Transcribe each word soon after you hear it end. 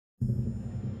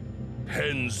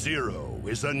Penn Zero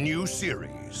is a new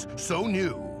series, so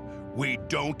new, we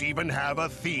don't even have a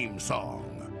theme song.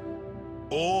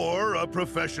 Or a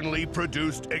professionally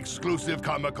produced exclusive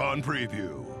Comic-Con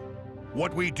preview.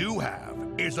 What we do have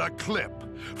is a clip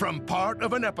from part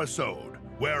of an episode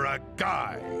where a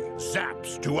guy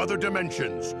zaps to other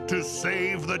dimensions to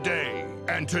save the day.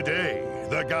 And today,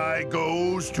 the guy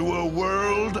goes to a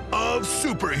world of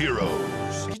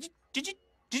superheroes. Did you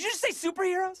just say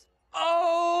superheroes?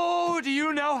 Oh, do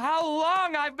you know how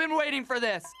long I've been waiting for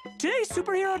this? Today's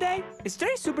superhero day? Is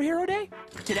today superhero day?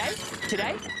 Today?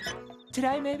 Today?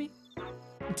 Today, maybe?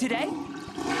 Today?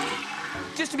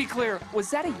 Just to be clear, was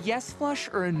that a yes flush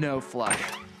or a no flush?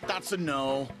 That's a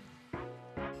no.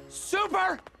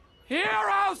 Super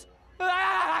heroes!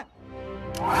 Ah!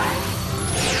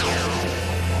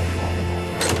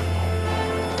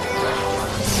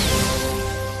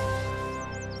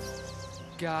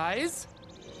 Guys,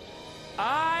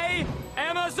 I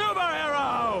am a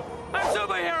superhero! I'm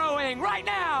superheroing right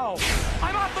now!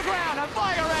 I'm off the ground, I'm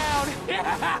flying around!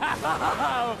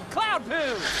 Yeah! Cloud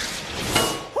poo!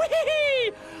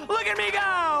 Whee! Look at me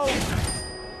go!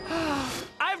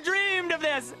 I've dreamed of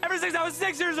this ever since I was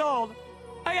 6 years old.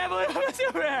 I can't believe I'm a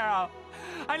superhero.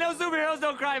 I know superheroes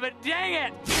don't cry, but dang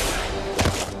it!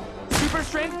 Super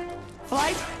strength,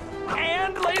 flight,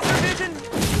 and laser vision.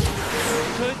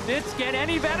 Could this get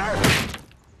any better?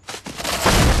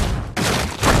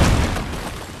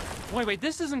 Wait,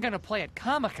 this isn't gonna play at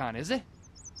Comic-Con, is it?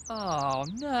 Oh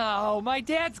no, my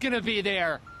dad's gonna be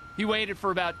there. He waited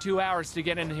for about 2 hours to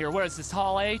get in here. What is this,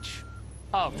 Hall H?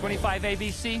 Oh, 25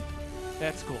 ABC?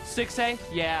 That's cool. 6A?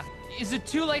 Yeah. Is it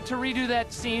too late to redo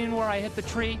that scene where I hit the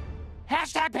tree?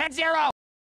 #Penn Zero!